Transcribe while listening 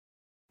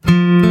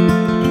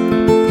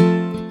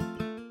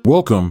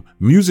Welcome,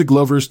 music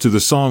lovers, to the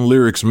Song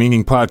Lyrics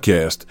Meaning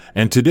podcast,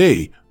 and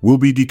today, we'll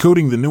be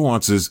decoding the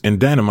nuances in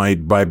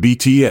Dynamite by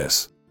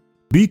BTS.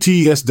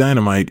 BTS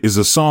Dynamite is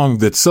a song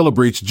that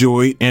celebrates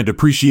joy and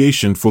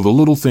appreciation for the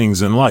little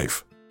things in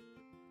life.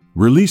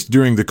 Released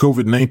during the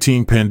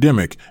COVID-19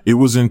 pandemic, it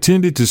was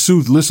intended to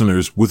soothe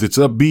listeners with its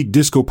upbeat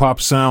disco pop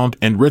sound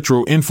and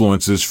retro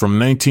influences from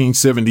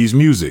 1970s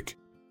music.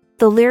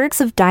 The lyrics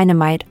of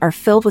Dynamite are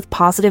filled with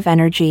positive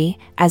energy,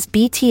 as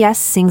BTS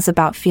sings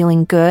about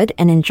feeling good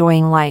and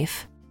enjoying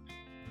life.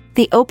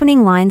 The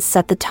opening lines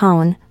set the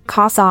tone,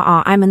 "'Cause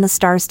I'm in the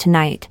stars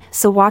tonight,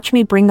 so watch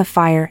me bring the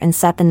fire and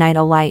set the night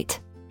alight."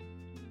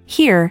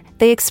 Here,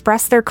 they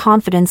express their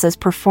confidence as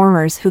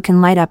performers who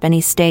can light up any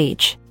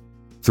stage.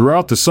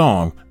 Throughout the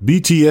song,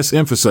 BTS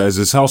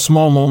emphasizes how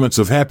small moments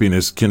of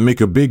happiness can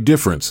make a big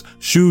difference.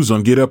 Shoes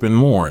on, get up and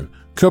mourn.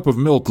 Cup of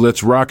milk,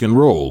 let's rock and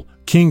roll.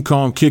 King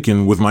Kong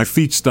kickin' with my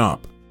feet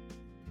stomp.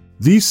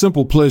 These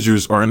simple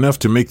pleasures are enough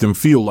to make them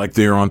feel like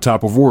they are on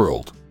top of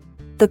world.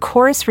 The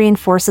chorus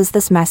reinforces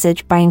this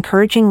message by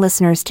encouraging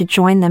listeners to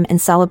join them in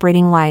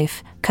celebrating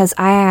life. "'Cause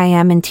I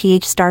am in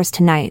th stars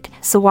tonight,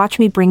 so watch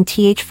me bring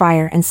th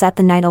fire and set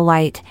the night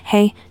alight."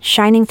 Hey,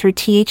 shining through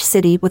th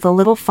city with a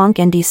little funk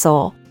indie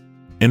soul.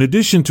 In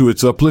addition to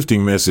its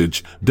uplifting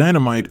message,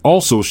 Dynamite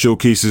also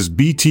showcases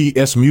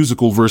BTS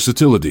musical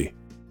versatility.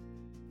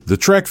 The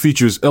track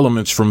features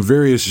elements from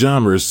various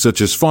genres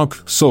such as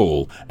funk,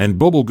 soul, and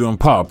bubblegum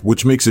pop,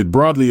 which makes it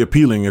broadly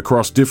appealing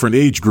across different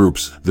age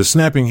groups. The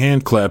snapping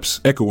hand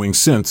claps, echoing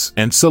synths,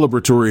 and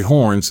celebratory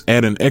horns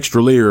add an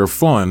extra layer of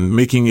fun,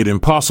 making it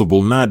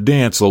impossible not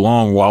dance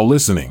along while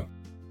listening.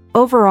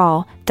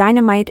 Overall,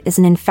 Dynamite is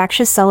an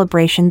infectious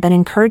celebration that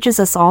encourages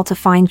us all to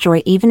find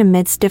joy even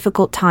amidst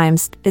difficult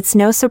times. It's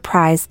no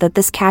surprise that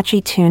this catchy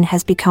tune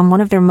has become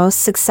one of their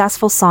most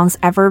successful songs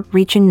ever,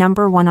 reaching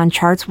 #1 on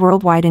charts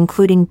worldwide,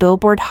 including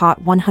Billboard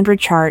Hot 100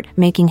 chart,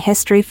 making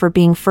history for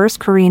being first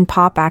Korean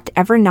pop act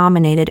ever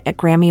nominated at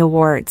Grammy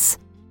Awards.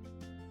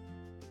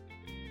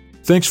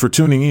 Thanks for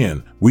tuning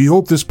in. We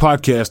hope this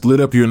podcast lit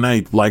up your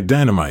night like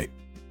dynamite.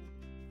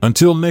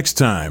 Until next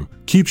time,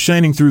 keep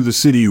shining through the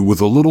city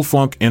with a little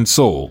funk and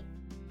soul.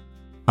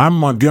 I'm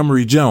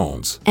Montgomery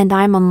Jones. And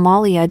I'm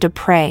Amalia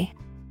Dupre.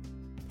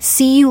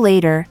 See you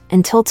later,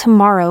 until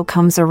tomorrow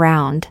comes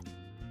around.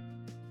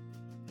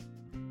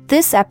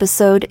 This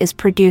episode is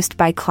produced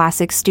by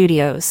Classic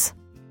Studios.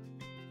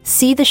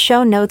 See the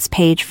show notes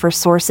page for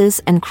sources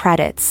and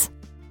credits.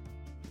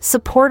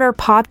 Support our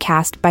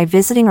podcast by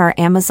visiting our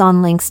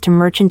Amazon links to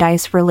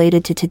merchandise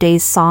related to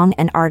today's song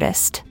and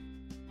artist.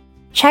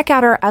 Check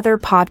out our other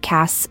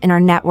podcasts in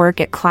our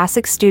network at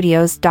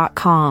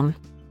classicstudios.com.